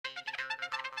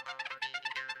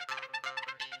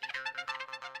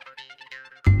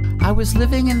I was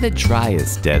living in the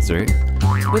driest desert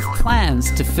with plans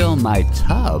to fill my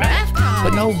tub,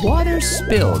 but no water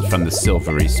spilled from the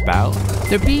silvery spout.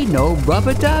 There be no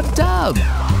rub-a-dub-dub.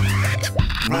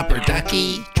 Rubber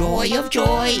ducky, joy of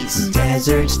joys.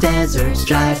 Deserts,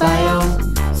 dry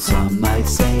biome. Some might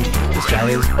say it's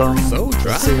dry as bone. So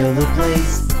dry. Still a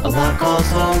place a lot calls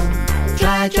home.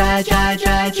 Dry biome.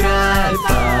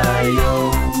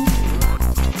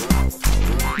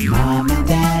 Mom and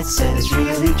Dad said it's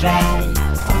really dry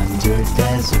under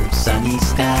desert sunny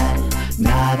sky.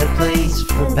 Not a place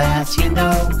for baths, you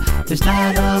know. There's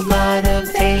not a lot of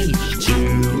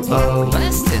H2O.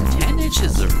 Less than 10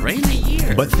 inches of rain a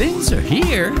year. But things are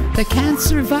here that can't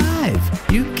survive.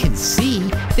 You can see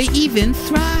they even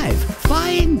thrive.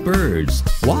 Flying birds,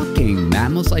 walking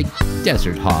mammals like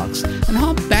desert hawks, and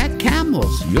humped-back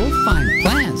camels. You'll find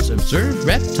plants, observe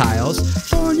reptiles,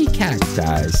 thorny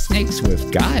cacti, snakes with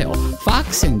guile,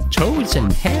 fox and toads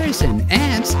and hares and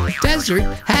ants. Desert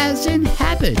has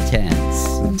inhabitants.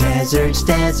 Deserts,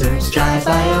 dry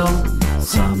biome.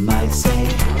 Some might say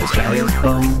it's dry as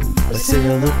bone, but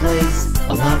still a place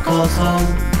a lot calls home.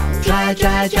 Dry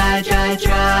biome.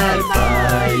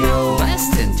 Less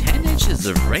than 10 inches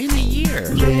of rain a year.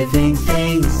 Living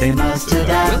things, they must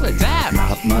adapt. Will adapt.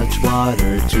 Not much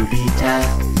water to be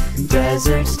tapped.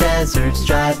 Deserts,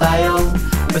 dry biome,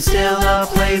 but still a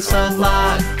place a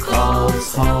lot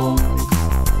calls home.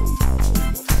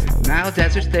 Now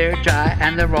deserts, they're dry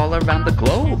and they're all around the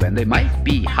globe, and they might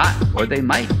be hot or they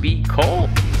might be cold.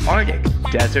 Arctic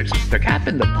deserts, they're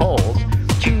capping the poles.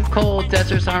 Too cold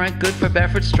deserts aren't good for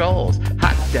barefoot strolls.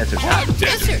 Hot deserts,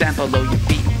 stand below your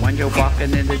feet. When you're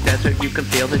walking in the desert, you can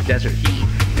feel the desert heat.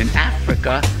 In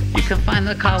Africa, you can find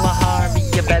the Kalahari.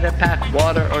 You better pack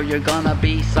water or you're gonna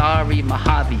be sorry.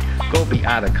 Mojave, Gobi,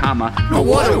 Atacama, no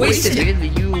water wasted. In the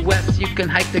U.S., you can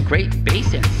hike the Great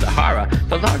Basin. Sahara,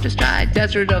 the largest dry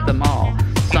desert of them all.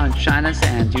 Sunshine and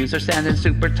sand dunes are standing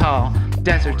super tall.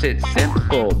 Deserts, it's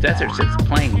simple. Deserts, it's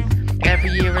plain.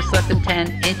 Every year it's less than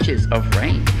 10 inches of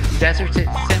rain. Deserts,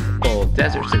 it's simple.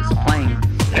 Deserts, it's plain.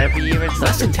 Every year it's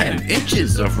less than 10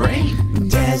 inches of rain.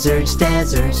 Deserts,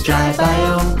 dry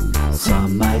biome.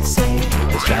 Some might say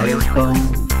it's dry as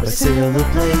bone, but still a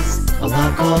place a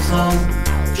lot calls home.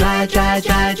 Dry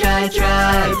biome.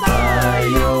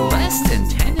 Less than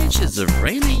 10 inches of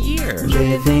rain a year.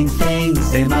 Living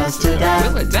things, they must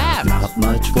adapt. Will adapt. Not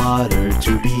much water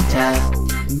to be tapped.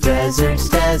 Deserts,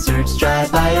 dry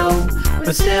biome,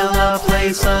 but still a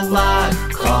place a lot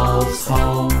calls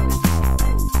home.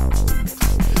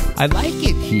 I like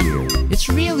it here. It's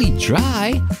really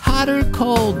dry. Hot or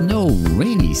cold, no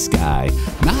rainy sky.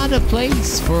 Not a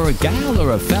place for a gal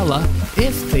or a fella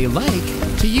if they like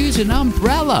to use an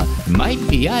umbrella. Might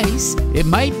be ice, it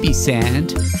might be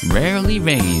sand. Rarely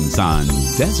rains on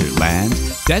desert land.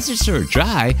 Deserts are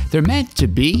dry, they're meant to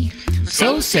be.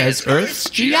 So says Earth's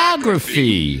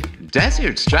geography.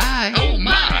 Deserts dry. Oh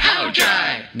my, how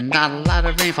dry! Not a lot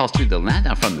of rain falls through the land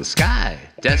down from the sky.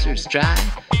 Deserts dry,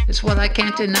 it's what I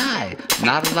can't deny.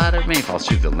 Not a lot of rain falls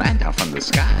through the land down from the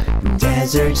sky.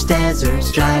 Deserts, dry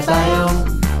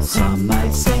biome. Some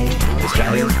might say it's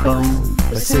dry as bone,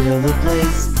 but still a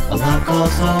place a lot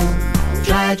calls home.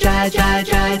 Dry biome.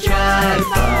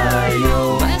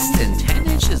 Less than 10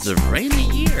 inches of rain a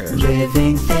year.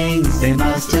 Living things, they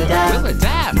must adapt. Will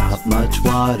adapt. Not much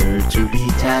water to be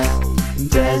tapped.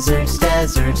 Deserts,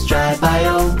 dry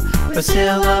biome, but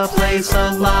still a place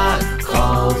a lot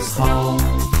calls home.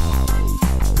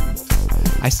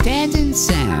 I stand in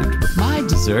sand with my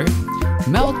dessert,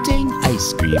 melting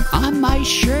ice cream on my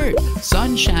shirt.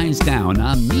 Sun shines down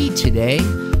on me today.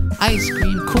 Ice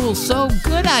cream cool, so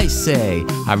good I say.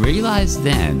 I realized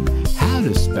then how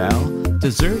to spell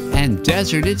dessert and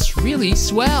desert. It's really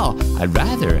swell. I'd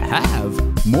rather have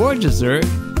more dessert,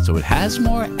 so it has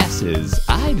more S's.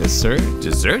 I assert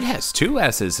dessert has 2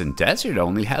 S's and desert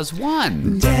only has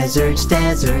 1. Deserts,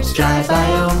 dry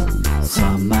biome.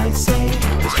 Some might say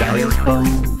it's dry as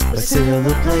bone, but still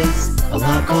a place a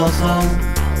lot calls home.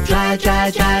 Dry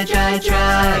biome.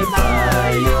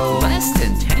 Less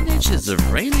than 10 inches of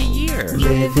rain a year.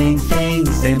 Living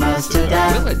things, they must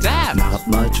adapt. Will adapt. Not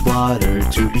much water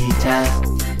to be tapped.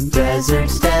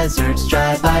 Deserts,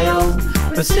 dry biome,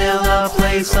 but still a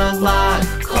place a lot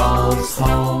calls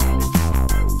home.